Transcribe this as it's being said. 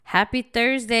Happy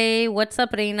Thursday. What's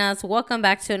up, Reinas? Welcome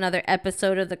back to another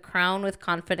episode of the Crown with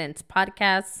Confidence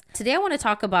podcast. Today, I want to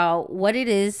talk about what it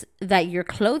is that you're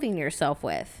clothing yourself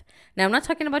with. Now, I'm not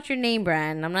talking about your name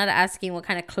brand. I'm not asking what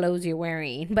kind of clothes you're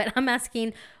wearing, but I'm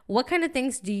asking what kind of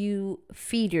things do you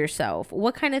feed yourself?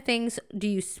 What kind of things do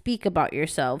you speak about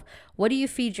yourself? What do you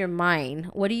feed your mind?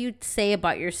 What do you say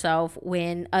about yourself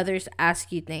when others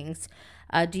ask you things?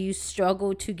 Do you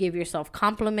struggle to give yourself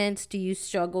compliments? Do you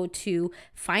struggle to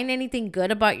find anything good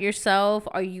about yourself?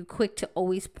 Are you quick to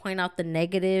always point out the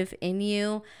negative in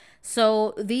you?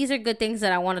 So these are good things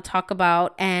that I want to talk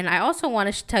about. And I also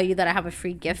want to tell you that I have a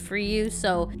free gift for you.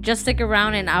 So just stick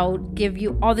around and I'll give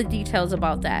you all the details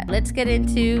about that. Let's get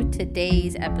into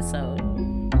today's episode.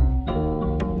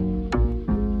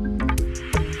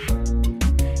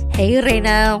 Hey,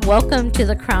 Reina. Welcome to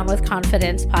the Crown with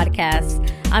Confidence podcast.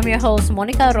 I'm your host,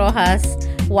 Monica Rojas,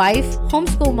 wife,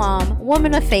 homeschool mom,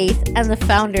 woman of faith, and the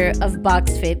founder of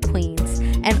BoxFit Queens,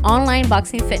 an online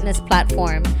boxing fitness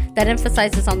platform that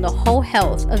emphasizes on the whole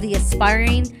health of the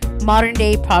aspiring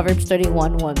modern-day Proverbs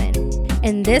 31 woman.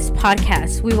 In this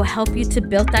podcast, we will help you to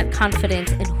build that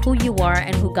confidence in who you are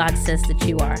and who God says that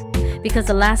you are. Because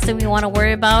the last thing we want to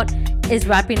worry about is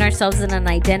wrapping ourselves in an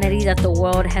identity that the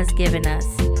world has given us.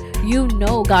 You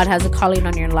know God has a calling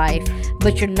on your life,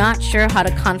 but you're not sure how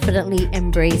to confidently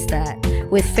embrace that.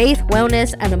 With faith,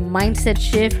 wellness, and a mindset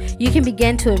shift, you can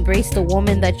begin to embrace the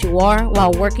woman that you are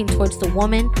while working towards the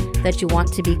woman that you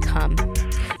want to become.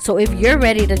 So if you're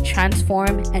ready to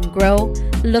transform and grow,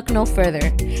 look no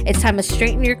further. It's time to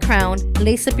straighten your crown,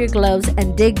 lace up your gloves,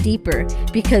 and dig deeper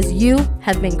because you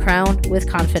have been crowned with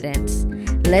confidence.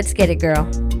 Let's get it, girl.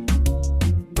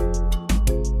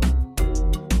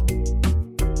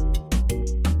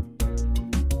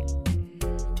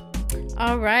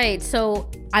 All right, so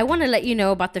I want to let you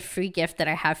know about the free gift that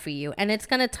I have for you, and it's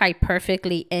going to tie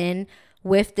perfectly in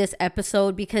with this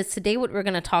episode because today what we're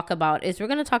going to talk about is we're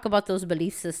going to talk about those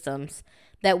belief systems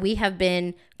that we have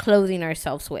been clothing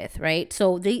ourselves with, right?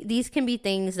 So these can be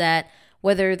things that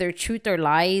whether they're truth or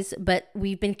lies, but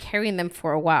we've been carrying them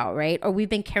for a while, right? Or we've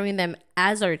been carrying them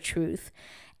as our truth.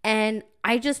 And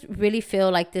I just really feel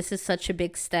like this is such a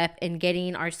big step in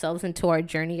getting ourselves into our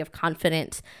journey of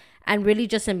confidence and really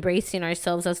just embracing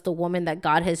ourselves as the woman that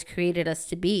God has created us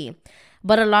to be.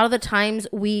 But a lot of the times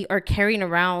we are carrying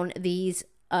around these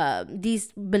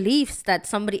beliefs that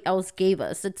somebody else gave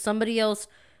us, that somebody else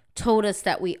told us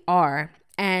that we are,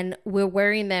 and we're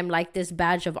wearing them like this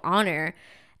badge of honor.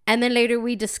 And then later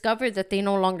we discover that they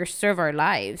no longer serve our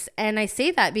lives. And I say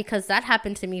that because that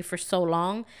happened to me for so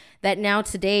long that now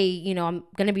today, you know,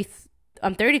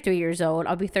 I'm 33 years old.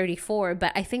 I'll be 34.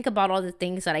 But I think about all the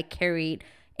things that I carried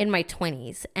in my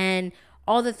 20s and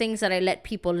all the things that I let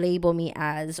people label me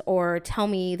as or tell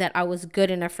me that I was good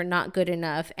enough or not good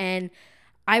enough. And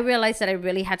I realized that I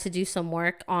really had to do some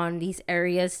work on these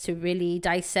areas to really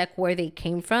dissect where they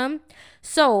came from.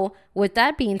 So with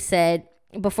that being said,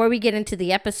 before we get into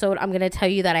the episode, I'm going to tell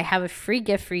you that I have a free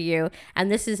gift for you.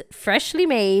 And this is freshly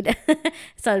made.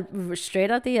 So straight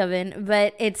out the oven.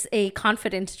 But it's a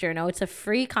confidence journal. It's a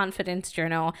free confidence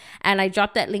journal. And I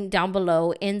dropped that link down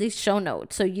below in the show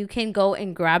notes. So you can go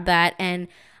and grab that. And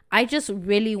I just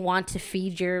really want to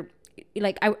feed your...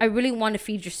 I really want to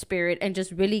feed your spirit and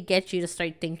just really get you to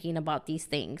start thinking about these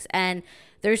things. And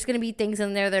there's going to be things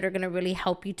in there that are going to really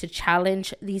help you to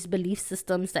challenge these belief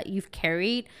systems that you've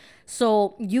carried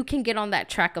so you can get on that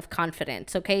track of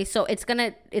confidence. Okay. So it's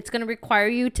going to require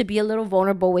you to be a little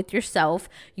vulnerable with yourself.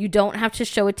 You don't have to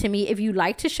show it to me. If you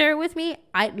like to share it with me,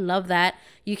 I'd love that.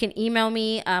 You can email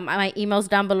me. My email's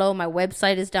down below. My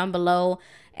website is down below.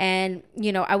 And,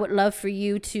 you know, I would love for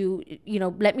you to, you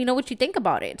know, let me know what you think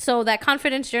about it. So that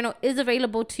confidence journal is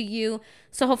available to you.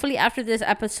 So hopefully after this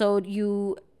episode,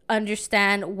 you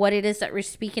understand what it is that we're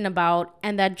speaking about.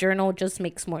 And that journal just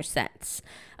makes more sense.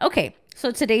 Okay. So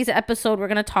today's episode, we're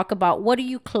going to talk about what are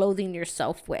you clothing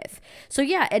yourself with? So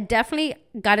yeah, it definitely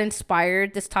got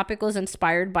inspired. This topic was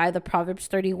inspired by the Proverbs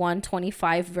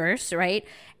 31:25 verse, right?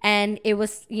 And it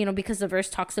was, you know, because the verse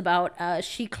talks about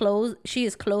she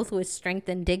is clothed with strength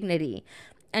and dignity,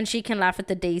 and she can laugh at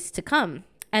the days to come.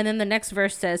 And then the next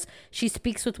verse says, she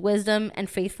speaks with wisdom and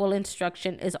faithful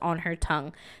instruction is on her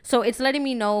tongue. So it's letting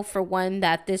me know, for one,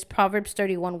 that this Proverbs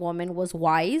 31 woman was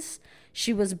wise.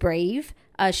 She was brave.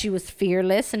 She was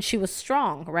fearless and she was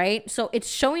strong, right? So it's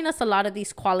showing us a lot of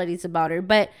these qualities about her.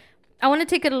 But I want to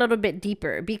take it a little bit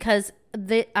deeper because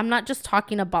I'm not just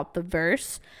talking about the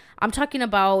verse. I'm talking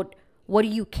about what are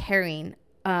you carrying?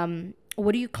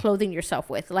 What are you clothing yourself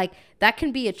with? Like that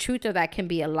can be a truth or that can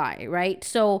be a lie, right?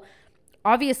 So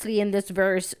obviously in this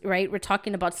verse, right, we're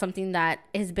talking about something that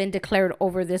has been declared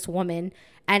over this woman,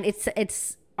 and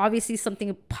it's obviously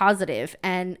something positive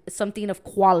and something of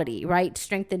quality, right?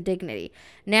 Strength and dignity.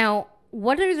 Now,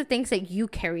 what are the things that you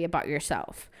carry about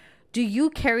yourself? Do you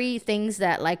carry things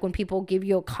that, like, when people give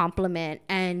you a compliment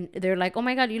and they're like, oh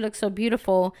my God, you look so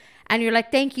beautiful, and you're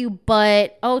like, thank you,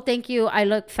 but oh, thank you, I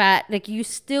look fat, like, you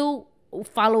still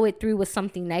follow it through with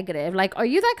something negative? Like, are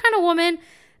you that kind of woman?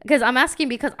 Because I'm asking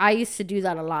because I used to do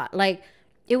that a lot. Like,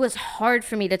 it was hard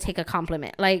for me to take a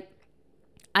compliment. Like,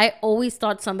 I always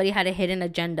thought somebody had a hidden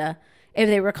agenda if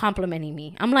they were complimenting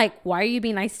me. I'm like, why are you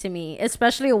being nice to me?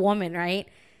 Especially a woman, right?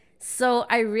 So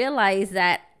I realized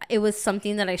that it was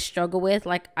something that I struggle with.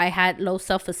 Like, I had low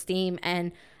self-esteem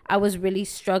and I was really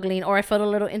struggling, or I felt a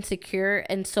little insecure.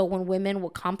 And so when women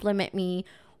would compliment me,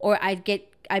 or I'd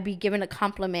be given a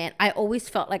compliment, I always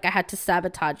felt like I had to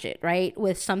sabotage it, right?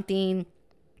 With something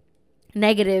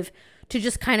negative to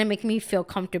just kind of make me feel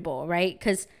comfortable, right?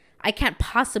 Because I can't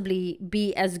possibly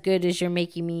be as good as you're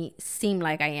making me seem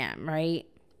like I am, right?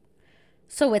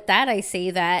 So with that, I say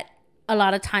that a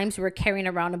lot of times we're carrying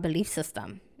around a belief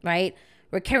system, right?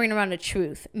 We're carrying around a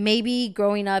truth. Maybe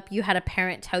growing up, you had a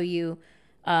parent tell you,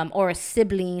 or a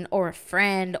sibling, or a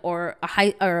friend, or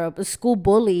a school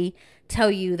bully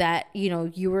tell you that, you know,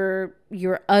 you were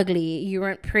ugly, you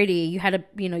weren't pretty, you had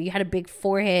a big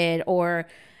forehead, or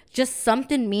just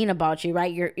something mean about you,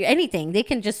 right? You're anything. They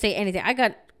can just say anything. I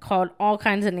got called all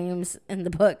kinds of names in the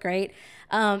book, right?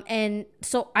 And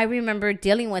so I remember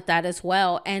dealing with that as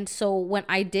well. And so when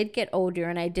I did get older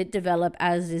and I did develop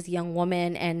as this young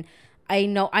woman, and I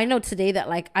know today that,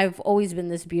 like, I've always been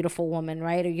this beautiful woman,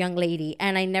 right? A young lady.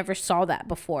 And I never saw that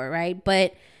before, right?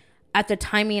 But at the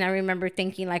timing, I remember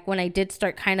thinking, like, when I did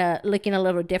start kind of looking a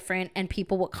little different and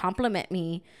people would compliment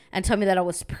me and tell me that I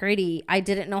was pretty, I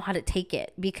didn't know how to take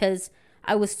it, because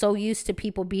I was so used to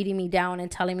people beating me down and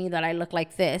telling me that I looked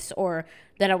like this, or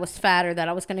that I was fat, or that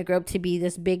I was going to grow up to be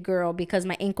this big girl because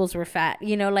my ankles were fat,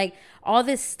 you know, like all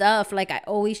this stuff. Like, I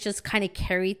always just kind of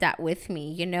carried that with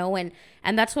me, you know, and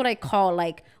that's what I call,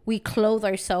 like, we clothe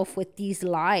ourselves with these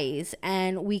lies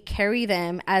and we carry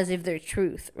them as if they're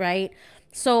truth, right?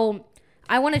 So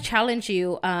I want to challenge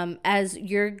you, as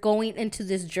you're going into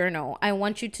this journal. I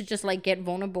want you to just, like, get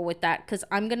vulnerable with that, because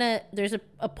there's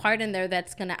a part in there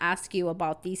that's going to ask you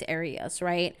about these areas,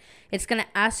 right? It's going to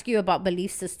ask you about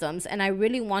belief systems. And I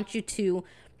really want you to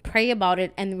pray about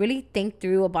it and really think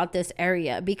through about this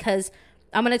area, because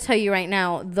I'm going to tell you right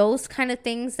now, those kind of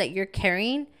things that you're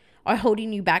carrying are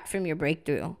holding you back from your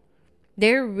breakthrough.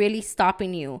 They're really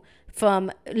stopping you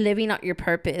from living out your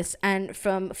purpose and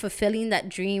from fulfilling that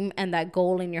dream and that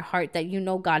goal in your heart that you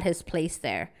know God has placed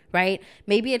there, right?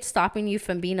 Maybe it's stopping you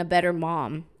from being a better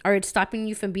mom, or it's stopping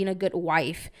you from being a good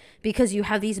wife, because you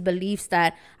have these beliefs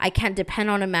that I can't depend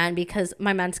on a man because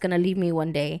my man's gonna leave me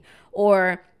one day,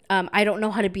 or I don't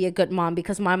know how to be a good mom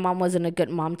because my mom wasn't a good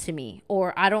mom to me,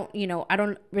 or I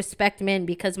don't respect men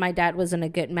because my dad wasn't a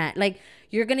good man. Like,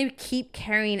 you're gonna keep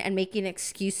carrying and making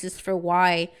excuses for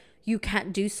why you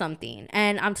can't do something.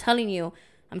 And I'm telling you,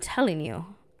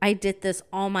 I did this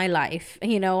all my life.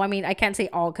 You know, I mean, I can't say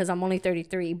all because I'm only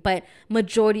 33, but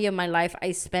majority of my life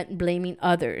I spent blaming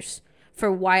others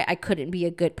for why I couldn't be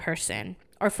a good person,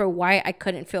 or for why I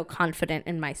couldn't feel confident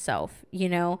in myself, you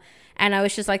know? And I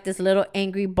was just like this little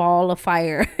angry ball of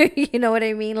fire. You know what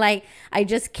I mean? Like, I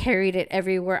just carried it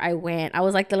everywhere I went. I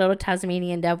was like the little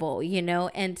Tasmanian devil, you know?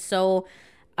 And so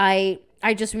I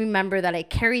just remember that I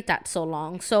carried that so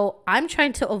long. So I'm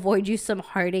trying to avoid you some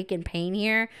heartache and pain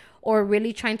here, or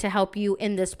really trying to help you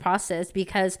in this process,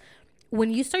 because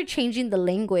when you start changing the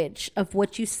language of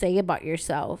what you say about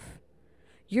yourself,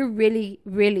 you're really,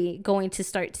 really going to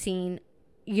start seeing,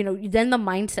 you know, then the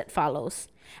mindset follows.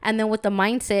 And then with the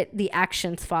mindset, the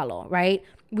actions follow, right?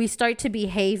 We start to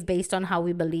behave based on how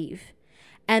we believe.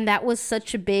 And that was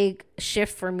such a big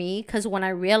shift for me, because when I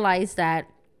realized that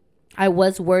I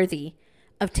was worthy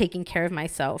of taking care of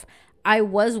myself, I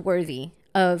was worthy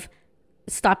of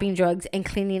stopping drugs and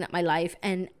cleaning up my life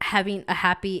and having a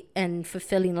happy and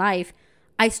fulfilling life,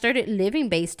 I started living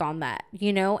based on that,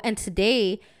 you know? And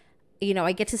today, you know,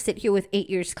 I get to sit here with 8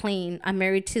 years clean. I'm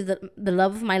married to the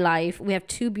love of my life. We have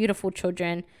 2 beautiful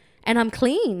children, and I'm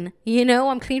clean. You know,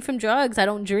 I'm clean from drugs. I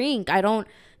don't drink. I don't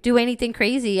do anything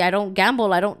crazy. I don't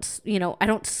gamble. I don't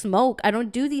smoke. I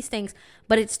don't do these things.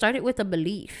 But it started with a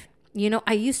belief. You know,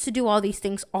 I used to do all these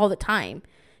things all the time.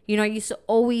 You know, I used to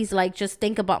always like just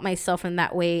think about myself in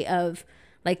that way of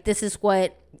like, this is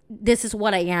what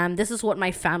I am. This is what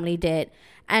my family did.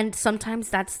 And sometimes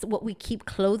that's what we keep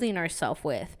clothing ourselves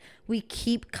with. We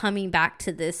keep coming back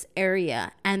to this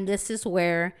area. And this is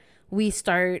where we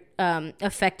start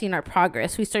affecting our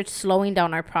progress. We start slowing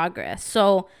down our progress.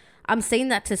 So I'm saying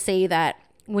that to say that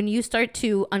when you start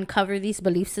to uncover these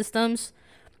belief systems,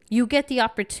 you get the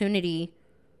opportunity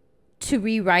to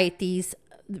rewrite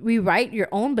your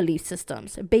own belief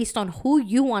systems based on who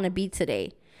you want to be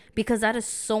today, because that is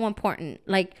so important.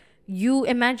 Like, you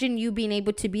imagine you being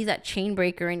able to be that chain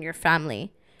breaker in your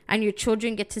family, and your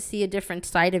children get to see a different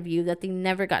side of you that they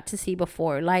never got to see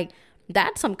before. Like,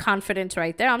 that's some confidence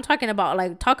right there. I'm talking about,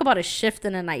 like, talk about a shift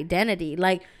in an identity.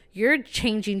 Like, you're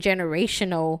changing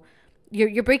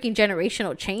you're breaking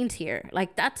generational chains here.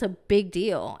 Like, that's a big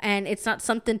deal. And it's not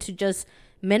something to just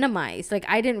minimize. Like,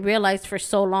 I didn't realize for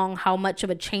so long how much of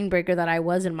a chain breaker that I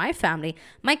was in my family.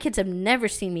 My kids have never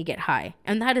seen me get high.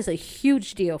 And that is a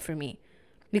huge deal for me,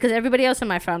 because everybody else in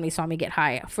my family saw me get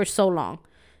high for so long.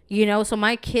 So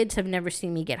my kids have never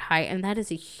seen me get high. And that is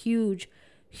a huge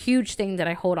thing that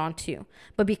I hold on to.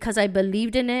 But because I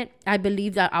believed in it, I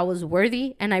believed that I was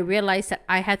worthy. And I realized that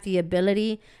I had the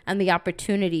ability and the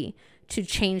opportunity to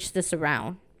change this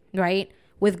around, right?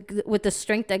 With the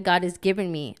strength that God has given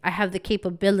me, I have the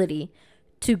capability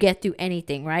to get through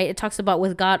anything, right? It talks about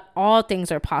with God, all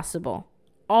things are possible.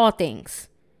 All things.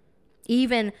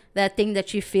 Even that thing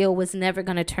that you feel was never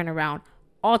going to turn around.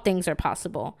 All things are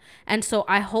possible. And so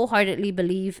I wholeheartedly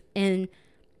believe in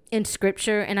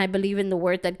scripture, and I believe in the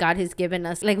word that God has given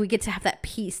us. Like, we get to have that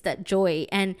peace, that joy.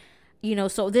 And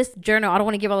so this journal, I don't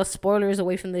want to give all the spoilers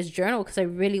away from this journal, because I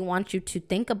really want you to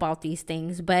think about these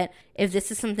things. But if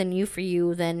this is something new for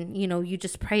you, then, you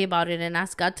just pray about it and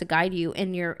ask God to guide you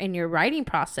in your writing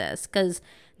process, because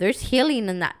there's healing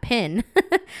in that pen.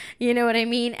 You know what I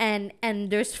mean? And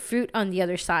there's fruit on the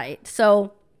other side.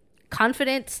 So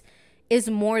confidence is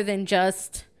more than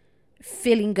just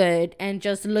feeling good and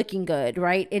just looking good,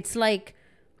 right? It's like,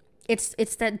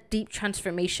 it's that deep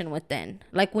transformation within.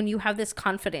 Like, when you have this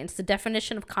confidence, the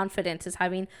definition of confidence is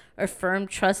having a firm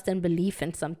trust and belief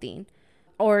in something,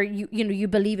 or you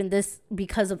believe in this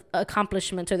because of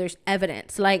accomplishments, or there's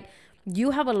evidence. Like,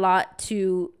 you have a lot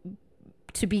to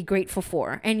be grateful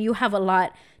for, and you have a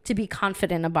lot to be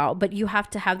confident about, but you have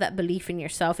to have that belief in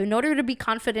yourself in order to be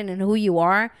confident in who you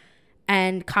are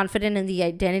and confident in the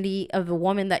identity of the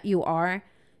woman that you are.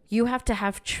 You have to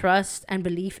have trust and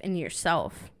belief in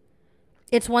yourself.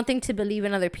 It's one thing to believe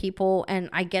in other people, and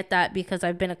I get that because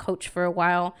I've been a coach for a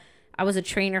while. I was a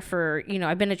trainer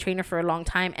I've been a trainer for a long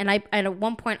time, and at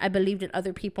one point I believed in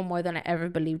other people more than I ever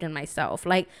believed in myself.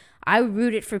 Like, I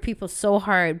rooted for people so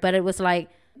hard, but it was like,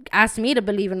 asked me to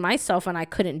believe in myself, and I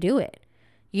couldn't do it.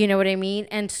 You know what I mean?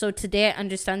 And so today I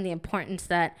understand the importance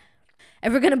that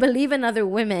if we're going to believe in other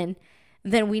women,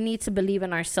 then we need to believe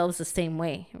in ourselves the same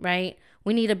way, right?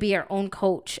 We need to be our own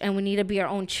coach, and we need to be our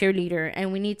own cheerleader,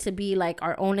 and we need to be like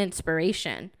our own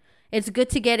inspiration. It's good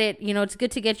to get it, it's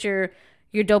good to get your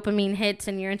dopamine hits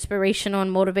and your inspirational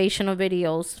and motivational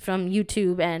videos from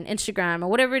YouTube and Instagram or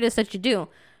whatever it is that you do.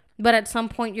 But at some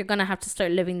point, you're going to have to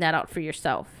start living that out for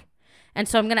yourself. And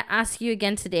so I'm going to ask you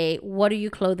again today, what are you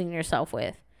clothing yourself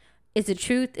with? Is it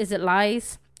truth? Is it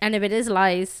lies? And if it is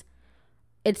lies,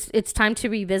 it's time to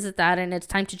revisit that, and it's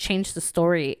time to change the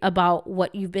story about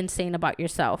what you've been saying about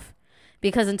yourself.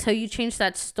 Because until you change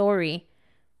that story,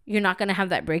 you're not going to have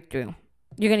that breakthrough.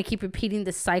 You're going to keep repeating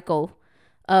this cycle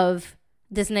of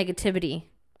this negativity,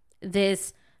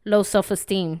 this low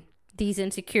self-esteem, these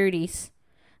insecurities,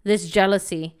 this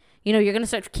jealousy. You're going to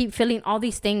start keep feeling all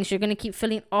these things. You're going to keep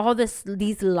feeling all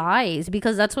these lies,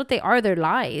 because that's what they are. They're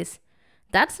lies.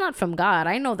 That's not from God.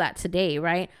 I know that today,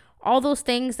 right? All those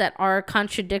things that are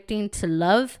contradicting to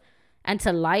love and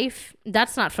to life,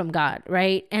 that's not from God,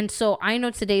 right? And so I know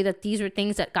today that these were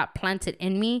things that got planted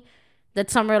in me,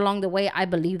 that somewhere along the way I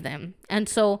believed them. And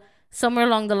so somewhere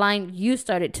along the line, you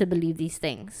started to believe these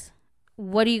things.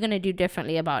 What are you going to do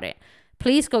differently about it?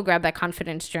 Please go grab that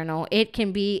confidence journal. It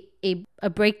can be a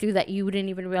breakthrough that you didn't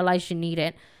even realize you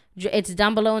needed. It's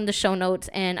down below in the show notes.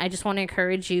 And I just want to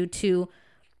encourage you to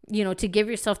give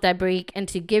yourself that break and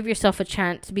to give yourself a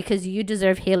chance, because you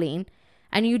deserve healing,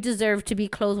 and you deserve to be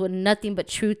clothed with nothing but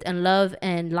truth and love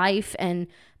and life and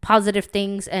positive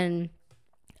things and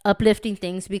uplifting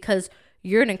things, because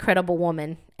you're an incredible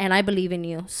woman and I believe in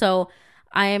you. So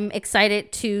I'm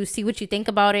excited to see what you think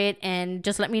about it, and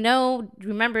just let me know.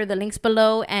 Remember the links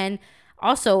below. And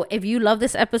also, if you love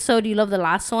this episode, you love the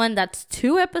last one, that's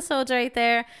 2 episodes right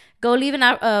there. Go leave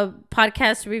a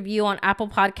podcast review on Apple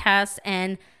Podcasts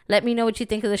and let me know what you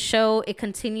think of the show. It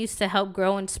continues to help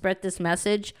grow and spread this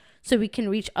message so we can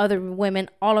reach other women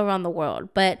all around the world.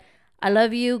 But I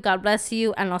love you. God bless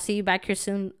you. And I'll see you back here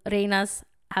soon, Reinas.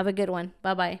 Have a good one.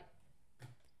 Bye-bye.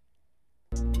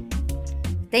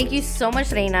 Thank you so much,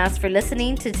 Reinas, for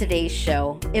listening to today's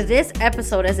show. If this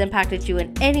episode has impacted you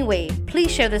in any way, please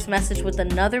share this message with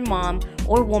another mom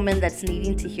or woman that's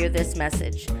needing to hear this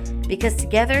message. Because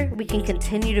together, we can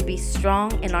continue to be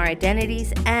strong in our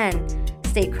identities and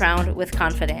stay crowned with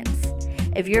confidence.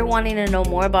 If you're wanting to know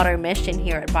more about our mission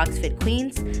here at BoxFit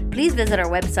Queens, please visit our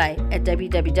website at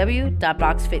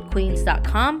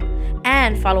www.boxfitqueens.com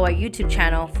and follow our YouTube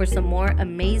channel for some more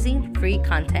amazing free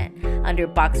content under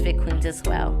BoxFit Queens as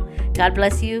well. God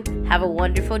bless you. Have a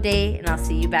wonderful day, and I'll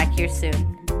see you back here soon.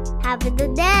 Have a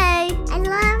good day. I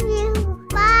love you.